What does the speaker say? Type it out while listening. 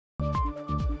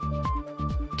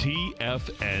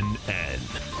TFNN.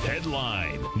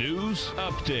 Headline News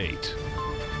Update.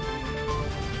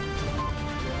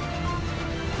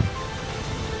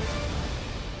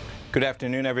 Good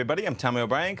afternoon, everybody. I'm Tommy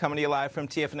O'Brien, coming to you live from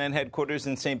TFNN headquarters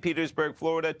in St. Petersburg,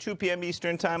 Florida, 2 p.m.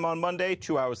 Eastern time on Monday.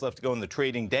 2 hours left to go in the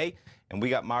trading day, and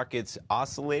we got markets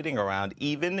oscillating around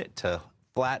even to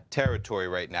flat territory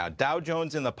right now. Dow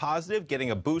Jones in the positive,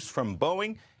 getting a boost from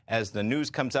Boeing as the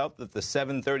news comes out that the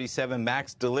 737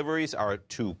 MAX deliveries are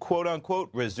to quote-unquote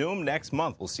resume next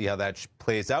month. We'll see how that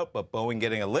plays out, but Boeing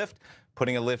getting a lift,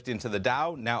 putting a lift into the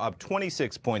Dow, now up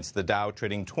 26 points. The Dow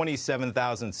trading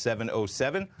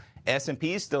 27,707.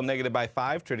 S&P still negative by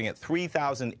 5, trading at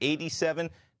 3,087.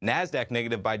 NASDAQ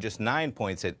negative by just 9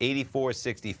 points at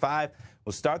 84.65.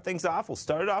 We'll start things off. We'll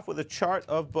start it off with a chart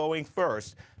of Boeing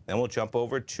first. Then we'll jump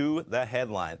over to the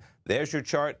headline. There's your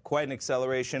chart. Quite an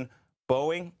acceleration.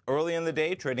 Boeing, early in the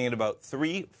day, trading at about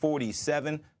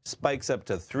 347, spikes up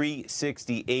to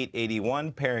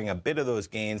 368.81, pairing a bit of those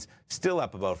gains, still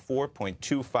up about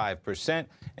 4.25%.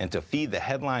 And to feed the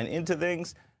headline into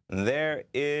things, there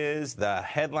is the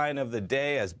headline of the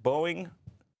day as Boeing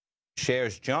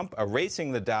shares jump,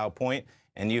 erasing the Dow point,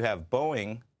 and you have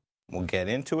Boeing, we'll get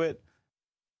into it.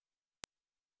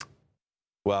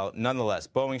 Well, nonetheless,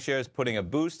 Boeing shares putting a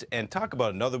boost, and talk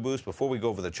about another boost before we go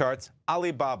over the charts.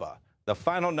 Alibaba, the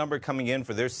final number coming in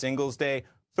for their singles day,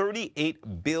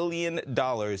 $38 billion in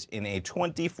a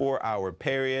 24-hour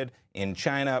period in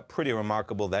China. Pretty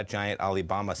remarkable. That giant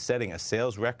Alibaba setting a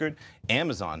sales record.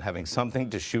 Amazon having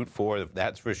something to shoot for,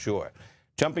 that's for sure.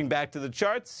 Jumping back to the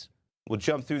charts, we'll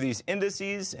jump through these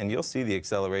indices, and you'll see the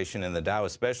acceleration in the Dow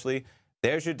especially.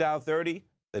 There's your Dow 30.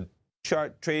 The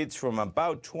chart trades from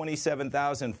about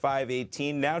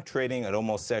 27,518, now trading at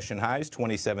almost session highs,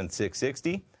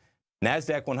 27,660.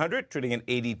 NASDAQ 100 trading at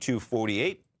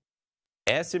 82.48.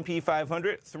 S&P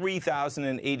 500,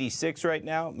 3,086 right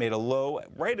now, made a low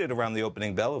right at around the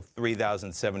opening bell of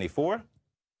 3,074.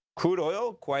 Crude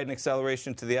oil, quite an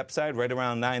acceleration to the upside, right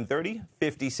around 930,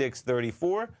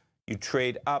 56.34. You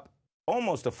trade up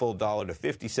almost a full dollar to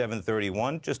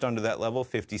 57.31, just under that level,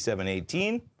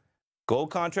 57.18.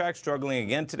 Gold contract struggling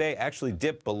again today, actually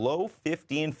dipped below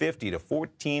 1550 to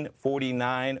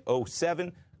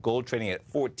 1449.07. Gold trading at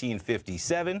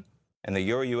 1457. And the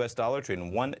euro-US dollar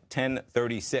trading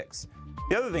 110.36.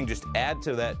 The other thing, just add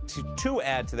to that, to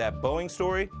add to that Boeing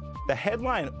story, the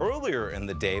headline earlier in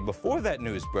the day before that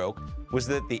news broke was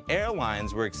that the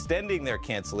airlines were extending their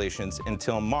cancellations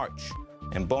until March.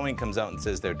 And Boeing comes out and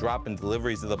says they're dropping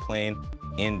deliveries of the plane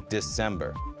in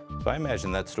December. So I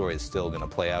imagine that story is still going to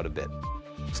play out a bit.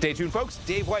 Stay tuned, folks.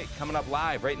 Dave White coming up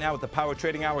live right now with the Power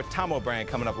Trading Hour. Tom O'Brien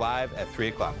coming up live at 3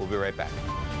 o'clock. We'll be right back.